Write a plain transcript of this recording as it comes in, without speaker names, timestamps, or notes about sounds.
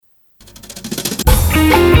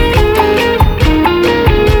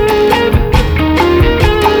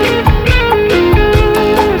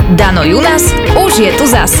Dano Junas, už je tu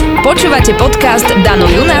zas. Počúvate podcast Dano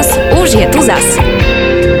Junas, už je tu zas.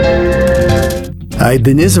 Aj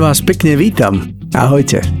dnes vás pekne vítam.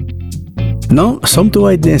 Ahojte. No, som tu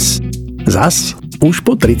aj dnes. Zas, už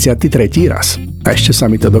po 33. raz. A ešte sa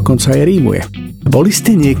mi to dokonca aj rímuje. Boli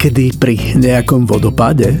ste niekedy pri nejakom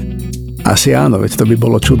vodopáde? Asi áno, veď to by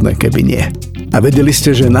bolo čudné, keby nie. A vedeli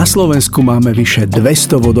ste, že na Slovensku máme vyše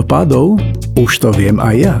 200 vodopádov? Už to viem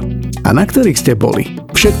aj ja. A na ktorých ste boli?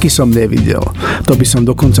 Všetky som nevidel. To by som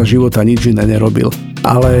do konca života nič iné nerobil.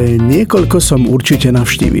 Ale niekoľko som určite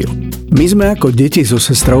navštívil. My sme ako deti so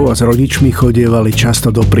sestrou a s rodičmi chodievali často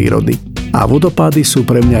do prírody. A vodopády sú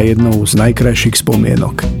pre mňa jednou z najkrajších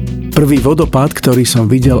spomienok. Prvý vodopád, ktorý som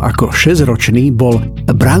videl ako 6-ročný, bol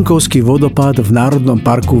Bránkovský vodopád v Národnom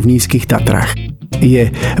parku v Nízkych Tatrách. Je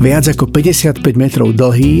viac ako 55 metrov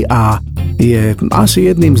dlhý a je asi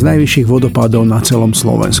jedným z najvyšších vodopádov na celom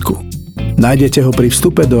Slovensku. Nájdete ho pri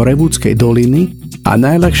vstupe do Revúdskej doliny a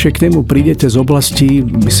najľahšie k nemu prídete z oblasti,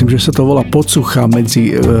 myslím, že sa to volá Podsucha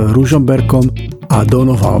medzi Ružomberkom a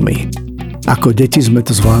Donovalmi. Ako deti sme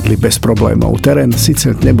to zvládli bez problémov. Terén síce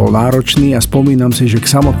nebol náročný a spomínam si, že k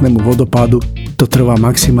samotnému vodopádu to trvá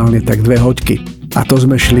maximálne tak 2 hoďky. A to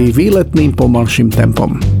sme šli výletným pomalším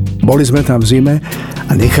tempom. Boli sme tam v zime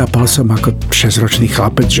a nechápal som ako 6-ročný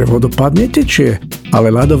chlapec, že vodopád netečie, ale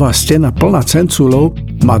ľadová stena plná cencúlov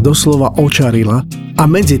ma doslova očarila a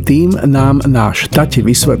medzi tým nám náš tati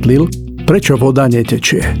vysvetlil, prečo voda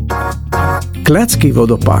netečie. Kľacký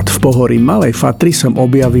vodopád v pohorí Malej Fatry som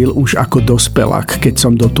objavil už ako dospelák, keď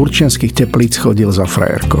som do Turčianskych Teplíc chodil za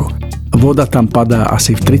frajerkou. Voda tam padá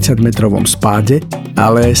asi v 30-metrovom spáde,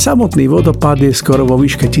 ale samotný vodopád je skoro vo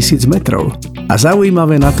výške 1000 metrov. A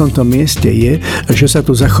zaujímavé na tomto mieste je, že sa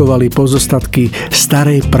tu zachovali pozostatky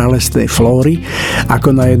starej pralesnej flóry,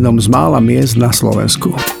 ako na jednom z mála miest na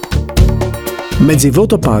Slovensku. Medzi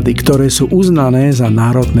vodopády, ktoré sú uznané za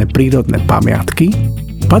národné prírodné pamiatky,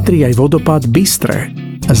 patrí aj vodopád Bystré,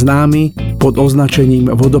 známy pod označením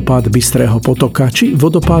vodopád Bystrého potoka či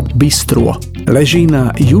vodopád Bystrô. Leží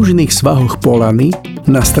na južných svahoch Polany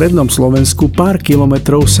na strednom Slovensku pár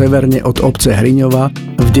kilometrov severne od obce Hriňova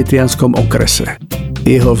v Detvianskom okrese.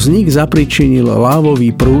 Jeho vznik zapričinil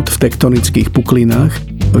lávový prúd v tektonických puklinách,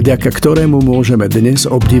 vďaka ktorému môžeme dnes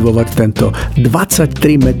obdivovať tento 23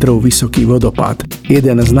 metrov vysoký vodopád,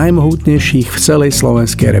 jeden z najmohutnejších v celej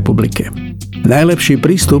Slovenskej republike. Najlepší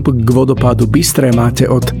prístup k vodopádu Bystré máte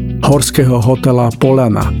od horského hotela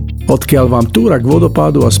Polana, odkiaľ vám túra k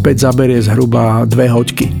vodopádu a späť zaberie zhruba 2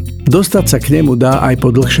 hoďky. Dostať sa k nemu dá aj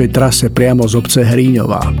po dlhšej trase priamo z obce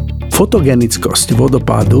Hríňová. Fotogenickosť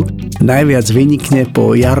vodopádu najviac vynikne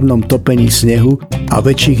po jarnom topení snehu a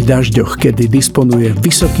väčších dažďoch, kedy disponuje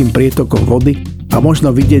vysokým prietokom vody a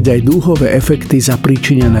možno vidieť aj dúhové efekty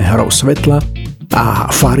zapríčinené hrou svetla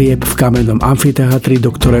a farieb v kamennom amfiteátri,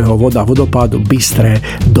 do ktorého voda vodopádu Bystré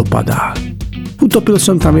dopadá. Utopil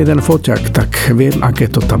som tam jeden foťak, tak viem, aké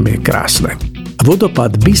to tam je krásne.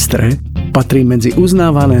 Vodopád Bystré patrí medzi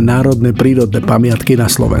uznávané národné prírodné pamiatky na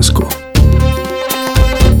Slovensku.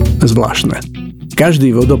 Zvláštne.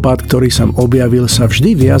 Každý vodopád, ktorý som objavil, sa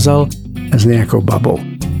vždy viazal s nejakou babou.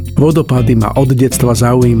 Vodopády ma od detstva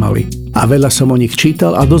zaujímali a veľa som o nich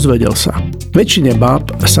čítal a dozvedel sa. Väčšine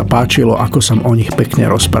báb sa páčilo, ako som o nich pekne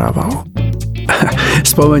rozprával.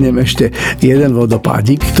 Spomeniem ešte jeden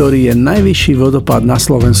vodopádik, ktorý je najvyšší vodopád na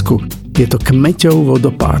Slovensku. Je to Kmeťov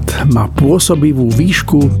vodopád. Má pôsobivú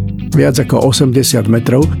výšku viac ako 80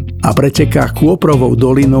 metrov a preteká Kôprovou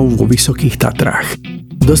dolinou vo Vysokých Tatrách.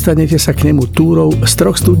 Dostanete sa k nemu túrou z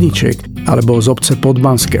 3 studničiek alebo z obce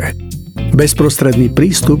Podbanské. Bezprostredný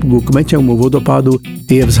prístup ku Kmeťovmu vodopádu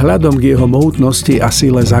je vzhľadom k jeho mohutnosti a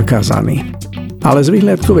sile zakázaný. Ale z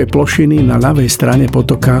vyhliadkovej plošiny na ľavej strane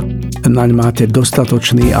potoka naň máte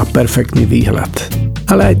dostatočný a perfektný výhľad.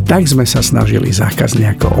 Ale aj tak sme sa snažili zákaz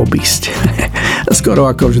nejako obísť. Skoro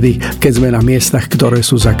ako vždy, keď sme na miestach, ktoré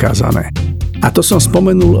sú zakázané. A to som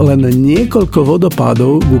spomenul len niekoľko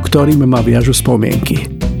vodopádov, ku ktorým ma viažu spomienky.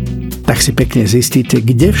 Tak si pekne zistíte,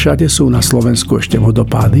 kde všade sú na Slovensku ešte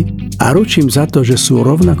vodopády a ručím za to, že sú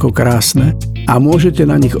rovnako krásne a môžete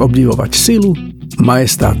na nich obdivovať silu,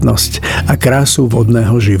 majestátnosť a krásu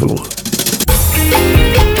vodného živlu.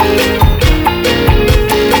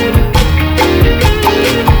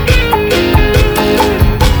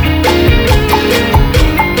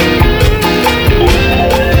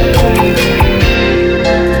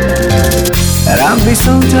 Rád by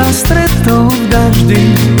som ťa stretol v daždi,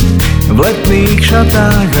 v letných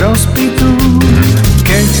šatách rozpitú,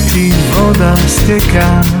 keď ti voda voda steká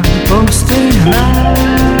po stehnách.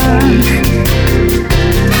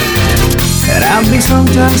 Rád by som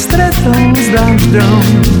ťa stretol s dažďom,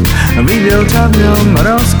 videl ťa v ňom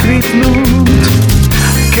rozkvitnúť.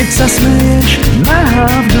 Keď sa smeješ nahá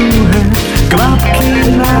v dúhe,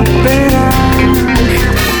 kvapky na perách.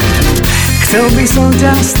 Chcel by som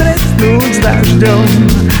ťa stretnúť s dažďom,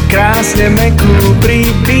 krásne mekú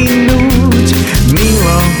pripínuť,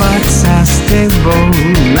 milovať sa s tebou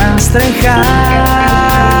na strechách.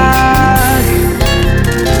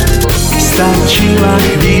 Stačila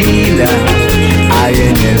chvíľa a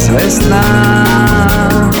je nezvestná,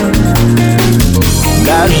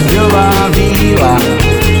 dažďová víla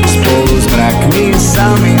spolu s mrakmi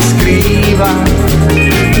sa mi skrýva.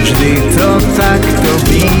 Vždy to takto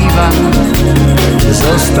býva,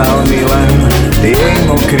 zostal mi len jej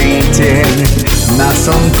mokrý tieň, na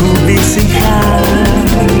slnku vysychá.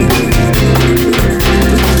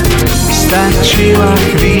 Stačila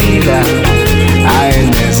chvíľa a je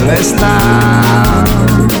nezvestná,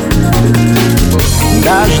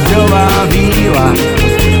 dažďová víla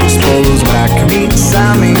spolu s mrakmi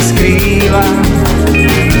sa mi skrýva.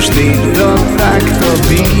 Vždy to takto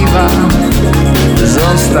býva,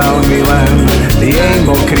 zostal mi len jej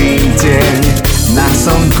mokrý tieň, na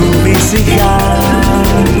slnku vysychá.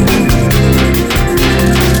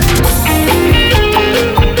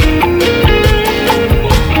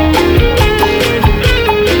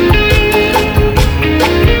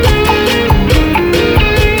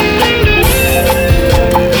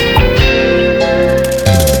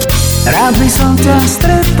 Rád by som ťa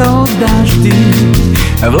stretol v daždi,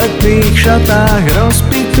 v letných šatách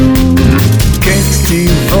rozpitú, keď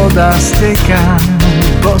ti voda steká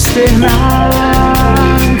po stehnách.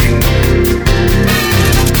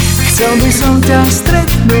 Chcel by som ťa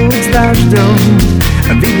stretnúť s dažďom,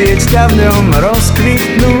 vidieť ťa v ňom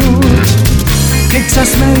rozkvitnúť. Keď sa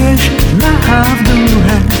smeješ nahá v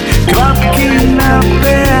dúhe, kvapky na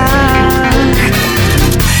perách.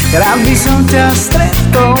 Rád by som ťa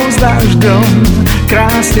stretol s dažďom,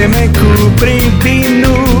 krásne mekú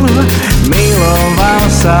pripínul, miloval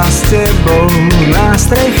sa s tebou na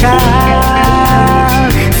strechách.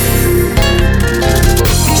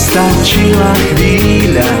 Stačila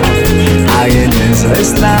chvíľa a je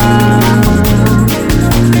nezvestná,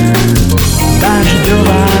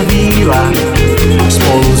 dažďová víla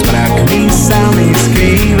spolu s mrakmi sa mi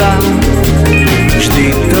skrýva.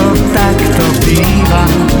 Vždy to takto býva,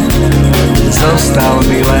 zostal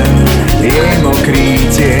mi len jej mokrý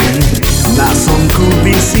tieň, na slnku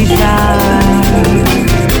vysychá.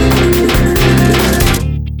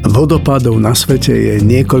 Vodopádov na svete je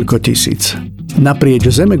niekoľko tisíc. Naprieč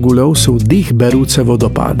zemeguľou sú dých berúce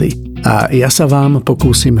vodopády a ja sa vám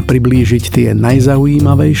pokúsim priblížiť tie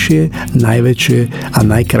najzaujímavejšie, najväčšie a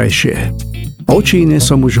najkrajšie. O Číne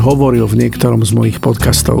som už hovoril v niektorom z mojich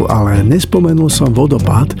podcastov, ale nespomenul som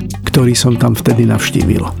vodopád, ktorý som tam vtedy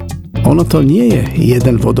navštívil. Ono to nie je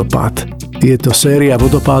jeden vodopád. Je to séria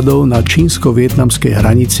vodopádov na čínsko-vietnamskej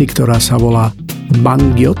hranici, ktorá sa volá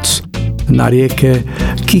Bangyoc na rieke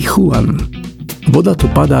Qichuan. Voda tu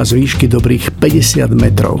padá z výšky dobrých 50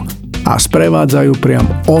 metrov a sprevádzajú priam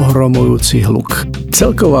ohromujúci hluk.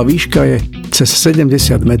 Celková výška je cez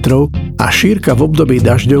 70 metrov a šírka v období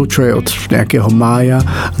dažďov, čo je od nejakého mája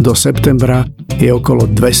do septembra, je okolo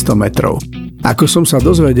 200 metrov. Ako som sa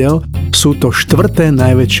dozvedel, sú to štvrté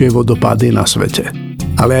najväčšie vodopády na svete.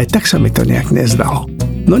 Ale aj tak sa mi to nejak nezdalo.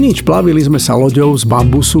 No nič, plavili sme sa loďou z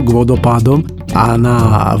bambusu k vodopádom a na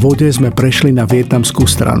vode sme prešli na vietnamskú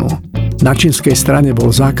stranu. Na čínskej strane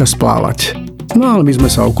bol zákaz plávať. No ale my sme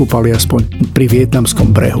sa okúpali aspoň pri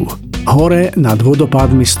vietnamskom brehu. Hore nad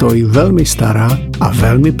vodopádmi stojí veľmi stará a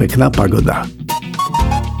veľmi pekná pagoda.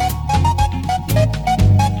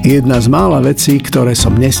 Jedna z mála vecí, ktoré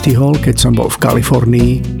som nestihol, keď som bol v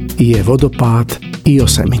Kalifornii, je vodopád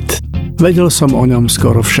Yosemite. Vedel som o ňom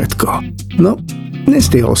skoro všetko. No,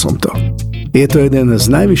 nestihol som to. Je to jeden z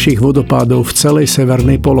najvyšších vodopádov v celej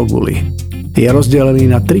severnej pologuli. Je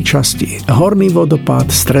rozdelený na 3 časti. Horný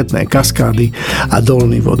vodopád, stredné kaskády a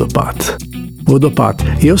dolný vodopád. Vodopád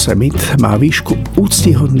Yosemite má výšku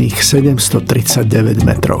úctyhodných 739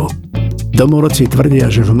 metrov. Domorodci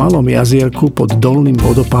tvrdia, že v malom jazierku pod dolným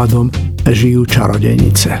vodopádom žijú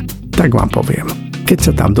čarodejnice. Tak vám poviem. Keď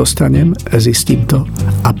sa tam dostanem, zistím to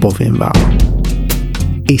a poviem vám.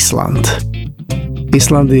 Island.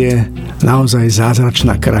 Island je naozaj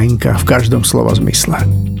zázračná krajinka v každom slova zmysle.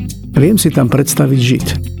 Viem si tam predstaviť žiť.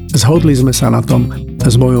 Zhodli sme sa na tom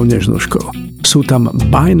s mojou nežnuškou. Sú tam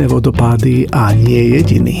bájne vodopády a nie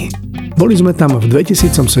jediný. Boli sme tam v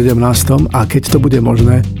 2017 a keď to bude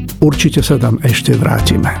možné, určite sa tam ešte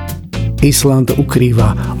vrátime. Island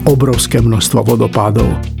ukrýva obrovské množstvo vodopádov,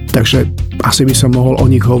 takže asi by som mohol o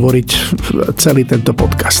nich hovoriť celý tento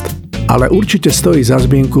podcast. Ale určite stojí za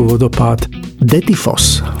zmienku vodopád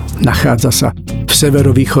Dettifoss. Nachádza sa v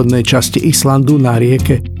severovýchodnej časti Islandu na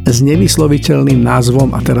rieke s nevysloviteľným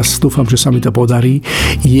názvom, a teraz dúfam, že sa mi to podarí,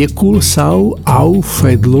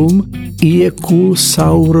 Jökulsá-á-fjöllum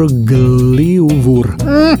Jökulsárgljúfur.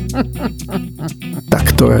 Tak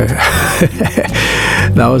to je...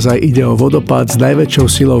 Naozaj ide o vodopád s najväčšou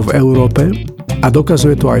silou v Európe a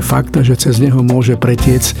dokazuje to aj fakt, že cez neho môže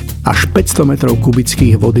pretiec až 500 metrov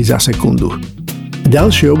kubických vody za sekundu.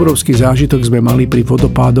 Ďalší obrovský zážitok sme mali pri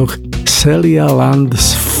vodopádoch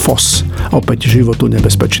Seljalandsfoss, opäť životu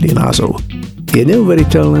nebezpečný názov. Je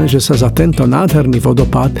neuveriteľné, že sa za tento nádherný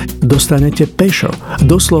vodopád dostanete pešo,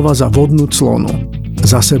 doslova za vodnú clonu.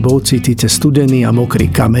 Za sebou cítite studený a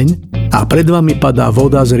mokrý kameň a pred vami padá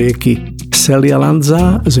voda z rieky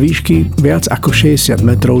Seljalandsa z výšky viac ako 60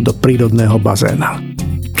 metrov do prírodného bazéna.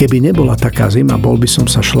 Keby nebola taká zima, bol by som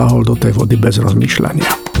sa šľahol do tej vody bez rozmýšľania.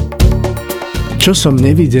 Čo som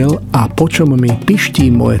nevidel a po čom mi piští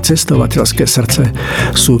moje cestovateľské srdce,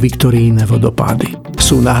 sú Viktorijine vodopády.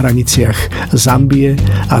 Sú na hraniciach Zambie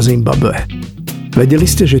a Zimbabwe. Vedeli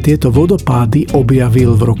ste, že tieto vodopády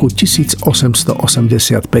objavil v roku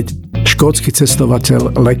 1885 škótsky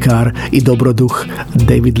cestovateľ, lekár i dobroduch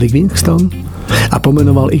David Livingstone a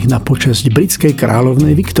pomenoval ich na počesť britskej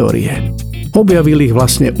kráľovnej Viktórie. Objavil ich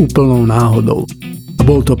vlastne úplnou náhodou.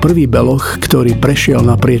 Bol to prvý beloch, ktorý prešiel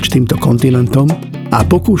naprieč týmto kontinentom a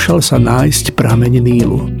pokúšal sa nájsť prameň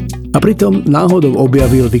Nílu. A pritom náhodou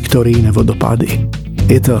objavil Viktorijine vodopády.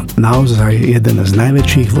 Je to naozaj jeden z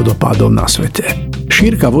najväčších vodopádov na svete.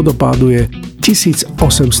 Šírka vodopádu je 1800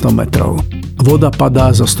 metrov. Voda padá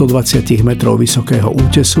zo 120 metrov vysokého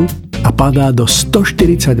útesu a padá do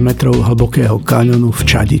 140 metrov hlbokého kaňonu v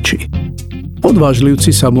Čadiči. Odvážlivci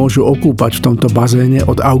sa môžu okúpať v tomto bazéne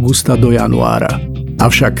od augusta do januára.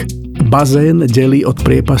 Avšak bazén delí od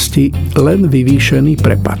priepasti len vyvýšený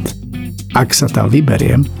prepad. Ak sa tam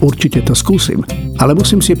vyberiem, určite to skúsim, ale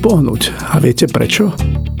musím si pohnúť. A viete prečo?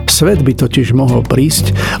 Svet by totiž mohol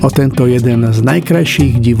prísť o tento jeden z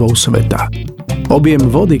najkrajších divov sveta. Objem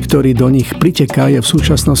vody, ktorý do nich priteká, je v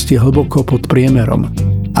súčasnosti hlboko pod priemerom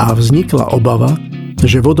a vznikla obava,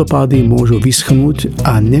 že vodopády môžu vyschnúť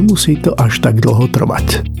a nemusí to až tak dlho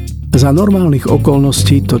trvať. Za normálnych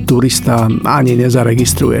okolností to turista ani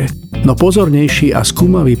nezaregistruje, no pozornejší a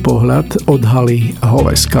skúmavý pohľad odhalí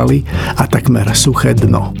holé skaly a takmer suché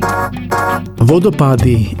dno.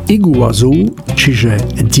 Vodopády Iguazu, čiže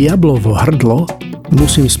Diablovo hrdlo,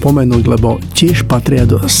 musím spomenúť, lebo tiež patria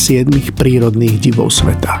do 7 prírodných divov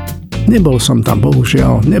sveta. Nebol som tam,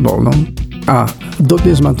 bohužiaľ, a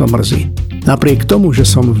dodnes ma to mrzí. Napriek tomu, že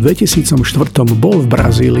som v 2004 bol v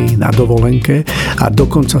Brazílii na dovolenke a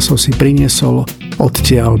dokonca som si priniesol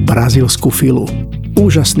odtiaľ brazílsku filu.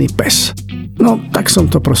 Úžasný pes. No, tak som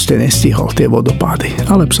to proste nestihol, tie vodopády.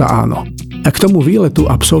 Ale psa áno. A k tomu výletu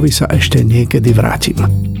a psovi sa ešte niekedy vrátim.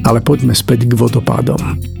 Ale poďme späť k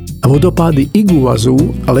vodopádom. Vodopády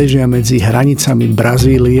Iguazu ležia medzi hranicami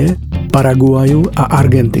Brazílie, Paraguaju a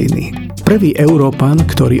Argentíny. Prvý Európan,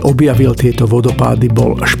 ktorý objavil tieto vodopády,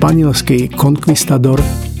 bol španielský konkvistador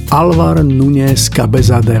Álvar Núñez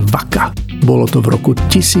Cabeza de Vaca. Bolo to v roku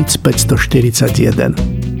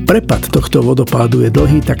 1541. Prepad tohto vodopádu je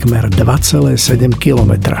dlhý takmer 2,7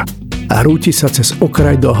 kilometra a rúti sa cez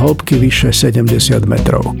okraj do hĺbky vyše 70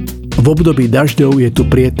 metrov. V období dažďov je tu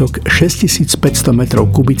prietok 6500 metrov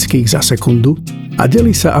kubických za sekundu a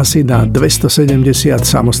delí sa asi na 270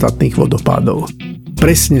 samostatných vodopádov.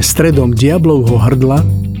 Presne stredom Diablovho hrdla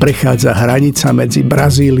prechádza hranica medzi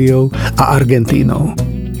Brazíliou a Argentínou.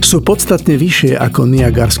 Sú podstatne vyššie ako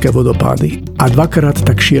Niagarské vodopády a dvakrát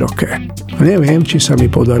tak široké. Neviem, či sa mi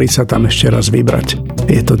podarí sa tam ešte raz vybrať.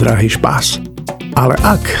 Je to drahý špás. Ale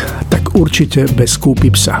ak, tak určite bez kúpy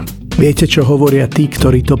psa. Viete, čo hovoria tí,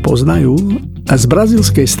 ktorí to poznajú? A z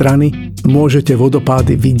brazílskej strany môžete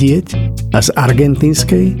vodopády vidieť a z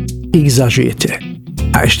argentínskej ich zažijete.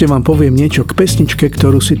 A ešte vám poviem niečo k pesničke,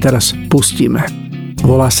 ktorú si teraz pustíme.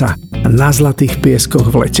 Volá sa Na zlatých pieskoch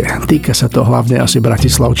v lete. Týka sa to hlavne asi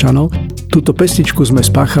Bratislavčanov. Túto pesničku sme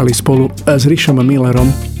spáchali spolu s Rišom Millerom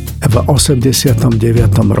v 89.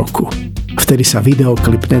 roku. Vtedy sa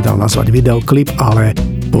videoklip nedal nazvať videoklip, ale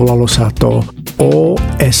volalo sa to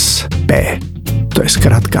OSP. To je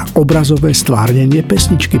skrátka obrazové stvárnenie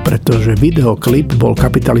pesničky, pretože videoklip bol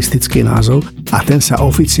kapitalistický názov a ten sa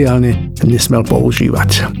oficiálne nesmel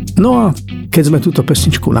používať. No a keď sme túto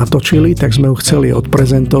pesničku natočili, tak sme ju chceli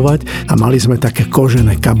odprezentovať a mali sme také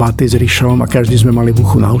kožené kabáty s ryšom a každý sme mali v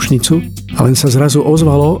uchu náušnicu. A len sa zrazu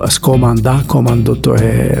ozvalo z komanda. Komando to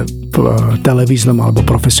je v televíznom alebo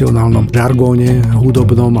profesionálnom žargóne,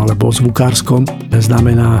 hudobnom alebo zvukárskom.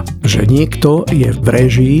 Znamená, že niekto je v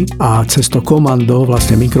réžii a cez to komando,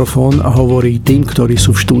 vlastne mikrofón, hovorí tým, ktorí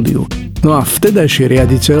sú v štúdiu. No a vtedajší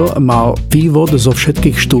riaditeľ mal vývod zo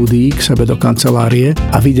všetkých štúdií k sebe do kancelárie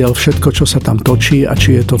a videl všetko, čo sa tam točí a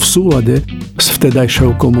či je to v súlade s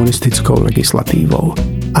vtedajšou komunistickou legislatívou.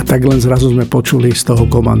 A tak len zrazu sme počuli z toho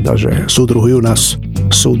komanda, že súdruh Junas,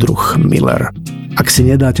 súdruh Miller. Ak si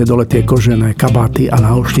nedáte dole tie kožené kabáty a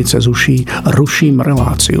náušnice z uší, ruším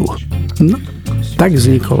reláciu. No, tak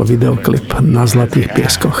vznikol videoklip Na zlatých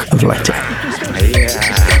pieskoch v lete.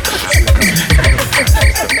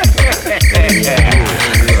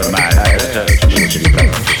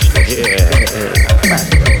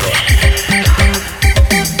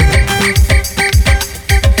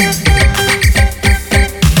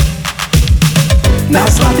 Na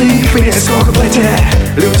zlatých pieskoch v lete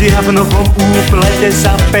ľudia v novom úplete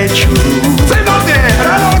sa pečú. Cenovne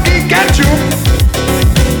hranolky kečup.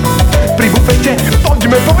 Pri bufete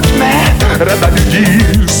poďme, rada ľudí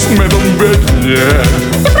s medom bedne.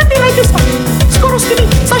 Neprepínajte sa, skoro s nimi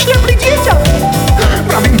zašľapli dieťa.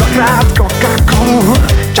 Pravím dvakrát Coca-Colu,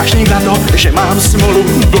 čašník na to, že mám smolu.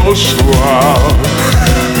 Došla.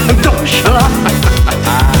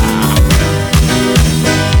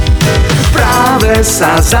 Práve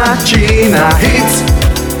sa začína hit,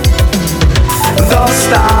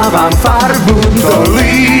 dostávam farbu do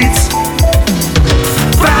líc.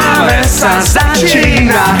 Práve sa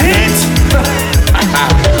začína hit,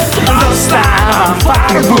 dostávam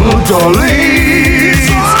farbu do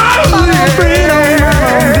líc.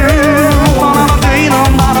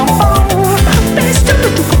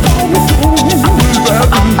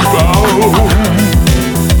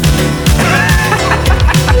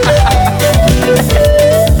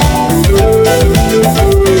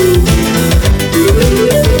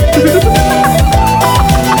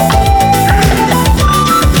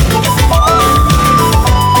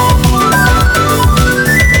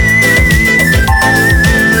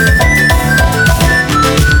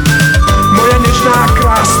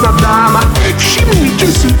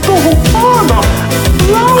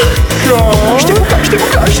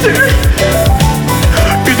 Ukážte.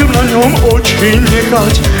 Idem na ňom oči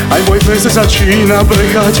nechať, aj môj pes začína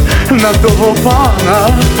brechať na toho pána.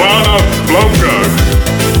 Pána v plavkách.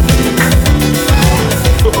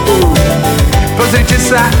 Pozrite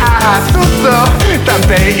sa, aha, tuto,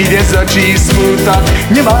 tamtej ide z očí smútok.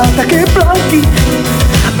 Nemá také plavky,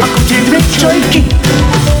 ako tie dve čojky.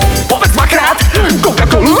 Povedz dvakrát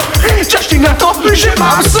Coca-Colu, čaštík na to, že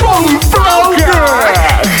mám smolu v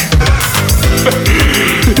plavkách.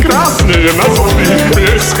 Krásne je na zlatých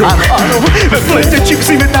pieskoch. Áno, v lete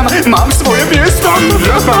čipsíme tam, mám svoje miesto.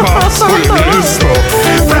 Ja tam mám svoje miesto.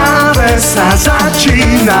 Práve sa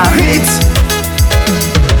začína hit,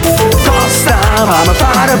 dostávam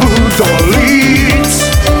farbu do líc.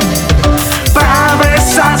 Práve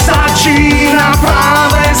sa začína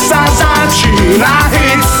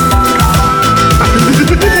hit.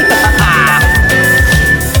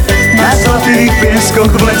 Na zlatých pieskoch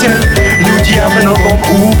v lete ľudia v novom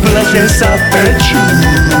úplete sa pečú.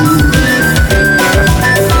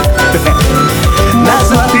 Na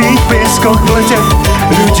zlatých pieskoch v lete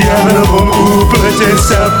ľudia v novom úplete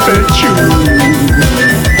sa pečú.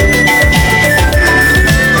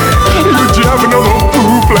 Ľudia v novom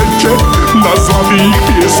úplete na zlatých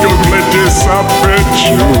pieskoch v lete sa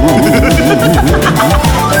pečú.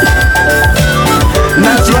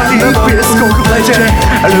 Na zlatých pieskoch v lete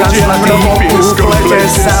ľudia v novom úplete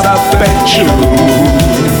sa pečú.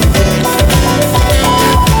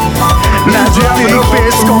 Na zlatých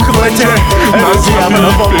pieskoch v lete ľudia v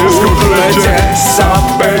novom úplete sa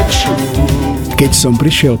pečú. Keď som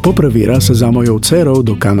prišiel poprvý raz za mojou dcérou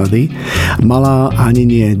do Kanady, mala ani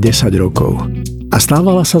nie 10 rokov. A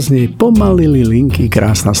stávala sa z nej pomaly lilinky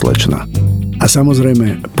krásna slečna. A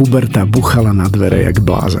samozrejme, puberta buchala na dvere jak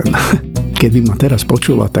blázen. Keby ma teraz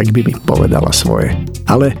počula, tak by mi povedala svoje.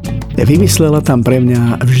 Ale vymyslela tam pre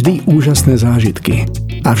mňa vždy úžasné zážitky.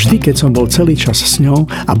 A vždy, keď som bol celý čas s ňou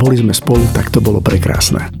a boli sme spolu, tak to bolo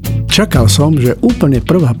prekrásne. Čakal som, že úplne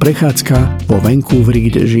prvá prechádzka vo Vancouveri,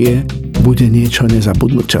 kde žije, bude niečo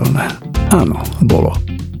nezabudnutelné. Áno, bolo.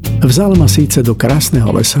 Vzal ma síce do krásneho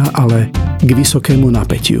lesa, ale k vysokému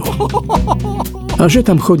napätiu. A že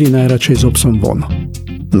tam chodí najradšej s obsom von.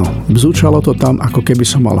 No, bzúčalo to tam, ako keby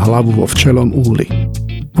som mal hlavu vo včelom úli.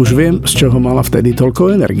 Už viem, z čoho mala vtedy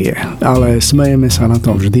toľko energie, ale smejeme sa na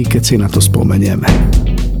tom vždy, keď si na to spomenieme.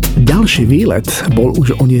 Ďalší výlet bol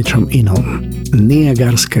už o niečom inom.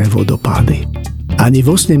 Niagarské vodopády. Ani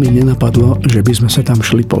vo sne mi nenapadlo, že by sme sa tam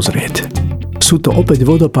šli pozrieť. Sú to opäť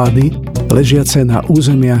vodopády, ležiace na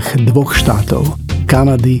územiach dvoch štátov,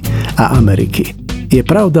 Kanady a Ameriky. Je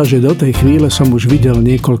pravda, že do tej chvíle som už videl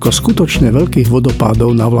niekoľko skutočne veľkých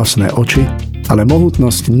vodopádov na vlastné oči, ale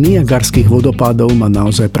mohutnosť niagarských vodopádov ma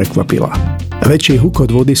naozaj prekvapila. Väčší hukot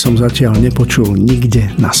vody som zatiaľ nepočul nikde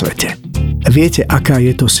na svete. Viete, aká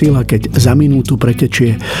je to sila, keď za minútu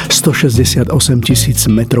pretečie 168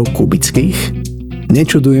 000 metrov kubických?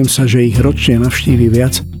 Nečudujem sa, že ich ročne navštívi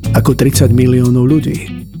viac ako 30 miliónov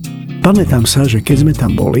ľudí. Pamätám sa, že keď sme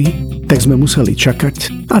tam boli, tak sme museli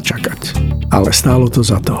čakať a čakať. Ale stálo to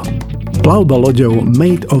za to. Plavba loďou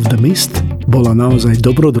Made of the Mist bola naozaj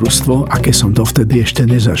dobrodružstvo, aké som dovtedy ešte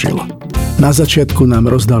nezažil. Na začiatku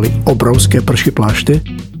nám rozdali obrovské prší plášte,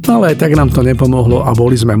 ale aj tak nám to nepomohlo a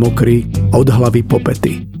boli sme mokrí od hlavy po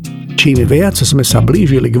pety. Čím viac sme sa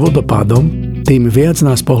blížili k vodopádom, tým viac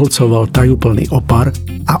nás pohlcoval tajúplný opar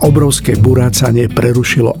a obrovské burácanie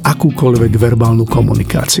prerušilo akúkoľvek verbálnu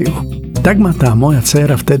komunikáciu. Tak ma tá moja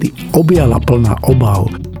dcéra vtedy objala plná obáv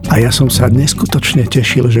a ja som sa neskutočne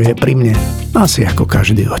tešil, že je pri mne, asi ako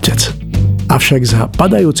každý otec. Avšak za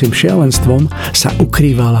padajúcim šialenstvom sa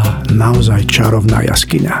ukrývala naozaj čarovná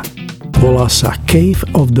jaskyňa. Volá sa Cave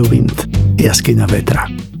of the Wind, jaskyňa vetra.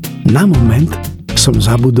 Na moment som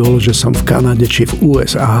zabudol, že som v Kanade či v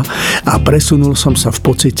USA a presunul som sa v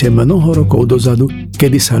pocite mnoho rokov dozadu,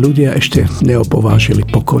 kedy sa ľudia ešte neopovážili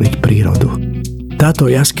pokoriť prírodu. Táto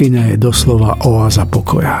jaskyňa je doslova oáza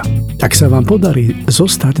pokoja. Ak sa vám podarí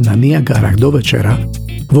zostať na Niagarách do večera,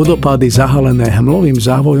 vodopády zahalené hmlovým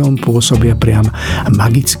závojom pôsobia priam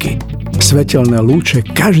magicky. Svetelné lúče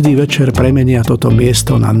každý večer premenia toto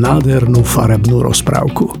miesto na nádhernú farebnú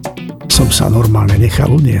rozprávku. Som sa normálne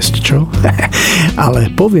nechal uniesť, čo?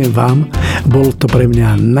 Ale poviem vám, bol to pre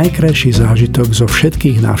mňa najkrajší zážitok zo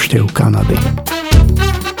všetkých návštev Kanady.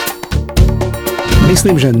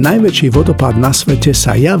 Myslím, že najväčší vodopád na svete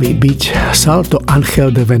sa javí byť Salto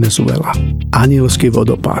Ángel de Venezuela, anielský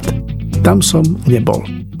vodopád. Tam som nebol,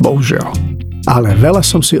 bohužiaľ. Ale veľa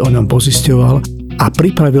som si o ňom pozisťoval a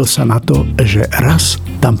pripravil sa na to, že raz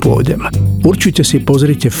tam pôjdem. Určite si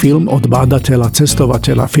pozrite film od bádateľa,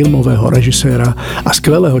 cestovateľa, filmového režiséra a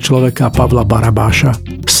skvelého človeka Pavla Barabáša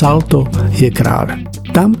Salto je kráľ.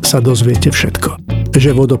 Tam sa dozviete všetko.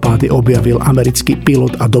 Že vodopády objavil americký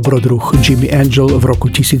pilot a dobrodruh Jimmy Angel v roku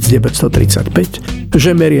 1935, že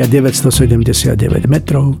meria 979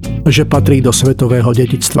 metrov, že patrí do svetového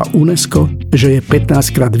dedičstva UNESCO, že je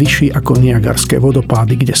 15 krát vyšší ako Niagarské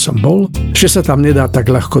vodopády, kde som bol, že sa tam nedá tak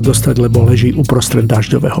ľahko dostať, lebo leží uprostred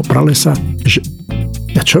dažďového pralesa, že...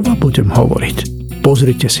 Ja čo vám budem hovoriť?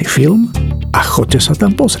 Pozrite si film a choďte sa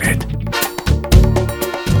tam pozrieť.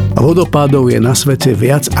 Vodopádov je na svete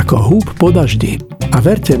viac ako húb po daždi. A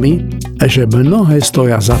verte mi, že mnohé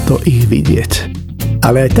stoja za to ich vidieť.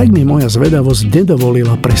 Ale aj tak mi moja zvedavosť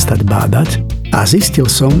nedovolila prestať bádať a zistil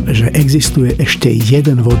som, že existuje ešte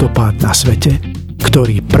jeden vodopád na svete,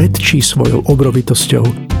 ktorý predčí svojou obrovitosťou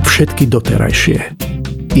všetky doterajšie.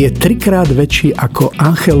 Je 3-krát väčší ako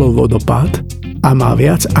Angelov vodopád a má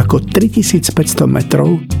viac ako 3500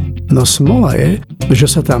 metrov, no smola je, že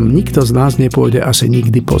sa tam nikto z nás nepôjde asi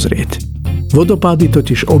nikdy pozrieť. Vodopády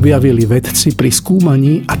totiž objavili vedci pri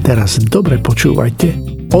skúmaní, a teraz dobre počúvajte,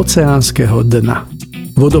 oceánskeho dna.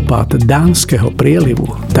 Vodopád Dánskeho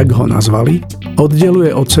prielivu, tak ho nazvali,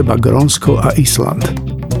 oddeluje od seba Grónsko a Island.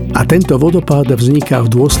 A tento vodopád vzniká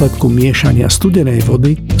v dôsledku miešania studenej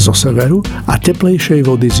vody zo severu a teplejšej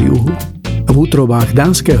vody z juhu. V útrobách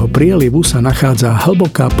Dánskeho prielivu sa nachádza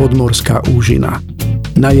hlboká podmorská úžina.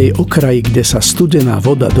 Na jej okraji, kde sa studená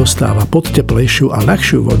voda dostáva pod teplejšiu a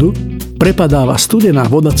ľahšiu vodu, prepadáva studená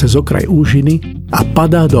voda cez okraj úžiny a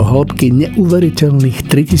padá do hĺbky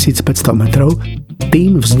neuveriteľných 3500 metrov,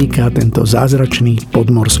 tým vzniká tento zázračný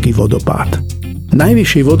podmorský vodopád.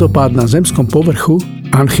 Najvyšší vodopád na zemskom povrchu,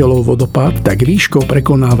 Angelov vodopád, tak výškou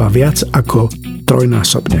prekonáva viac ako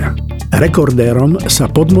trojnásobne. Rekordérom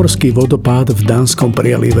sa podmorský vodopád v Dánskom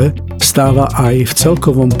prielive stáva aj v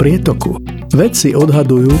celkovom prietoku. Vedci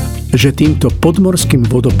odhadujú, že týmto podmorským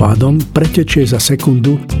vodopádom pretečie za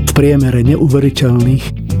sekundu v priemere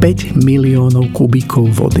neuveriteľných 5 miliónov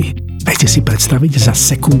kubíkov vody. Viete si predstaviť za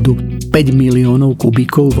sekundu 5 miliónov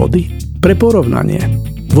kubíkov vody? Pre porovnanie,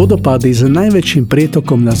 vodopády s najväčším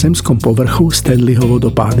prietokom na zemskom povrchu, Stanleyho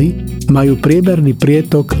vodopády, majú priemerný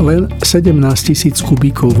prietok len 17 000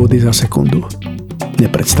 kubíkov vody za sekundu.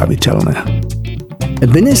 Nepredstaviteľné.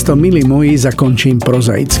 Dnes to, milí moji, zakončím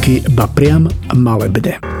prozaicky, ba priam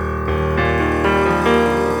malebne.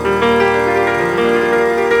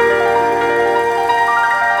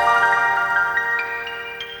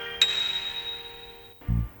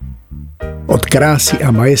 Od krásy a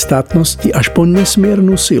majestátnosti až po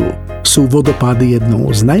nesmiernu silu sú vodopády jednou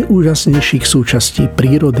z najúžasnejších súčastí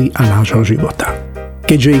prírody a nášho života.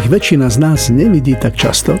 Keďže ich väčšina z nás nevidí tak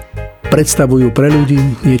často, predstavujú pre ľudí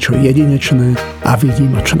niečo jedinečné a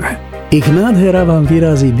výnimočné. Ich nádhera vám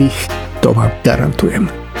vyrazí dých, to vám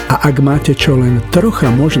garantujem. A ak máte čo len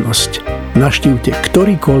trocha možnosť, navštívte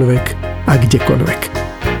ktorýkoľvek a kdekoľvek.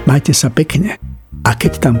 Majte sa pekne. A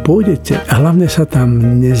keď tam pôjdete, hlavne sa tam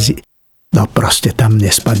proste tam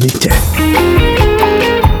nespadnite.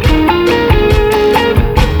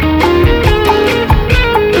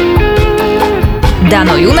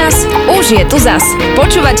 Dano Junas už je tu zas.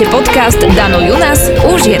 Počúvate podcast Dano Junas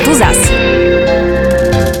už je tu zas.